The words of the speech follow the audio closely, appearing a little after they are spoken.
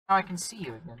Now I can see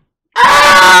you again.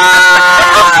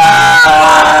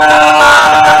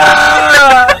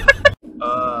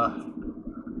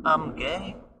 I'm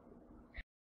gay.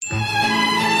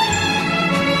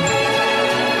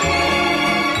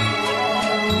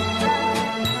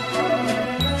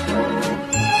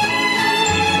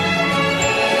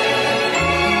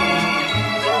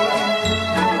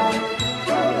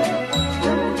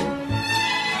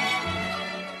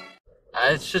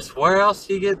 It's just, where else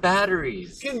do you get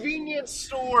batteries? Convenience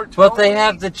store, Tony. But they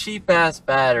have the cheap-ass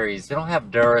batteries. They don't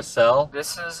have Duracell.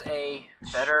 This is a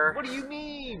better... What do you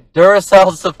mean?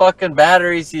 Duracell's the fucking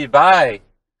batteries you buy.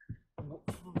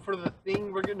 For the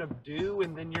thing we're gonna do,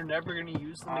 and then you're never gonna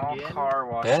use them All again? car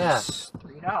washes,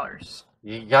 Yeah. $3.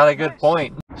 You got a good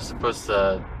point. You're supposed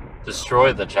to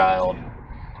destroy the child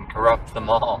and corrupt them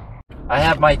all. I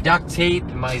have my duct tape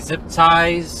and my zip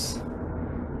ties.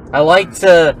 I like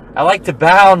to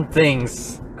bound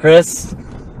things, Chris.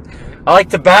 I like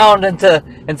to bound and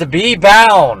to be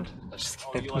bound.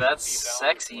 That's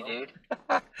sexy, dude.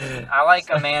 I like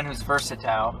a man who's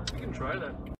versatile. You can try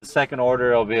that. The second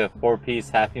order will be a 4-piece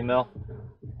Happy Meal.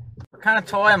 What kind of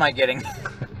toy am I getting?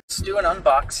 Let's do an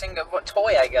unboxing of what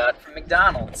toy I got from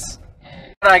McDonald's.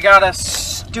 I got a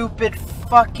stupid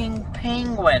fucking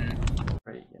penguin.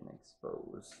 Reagan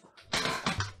exposed.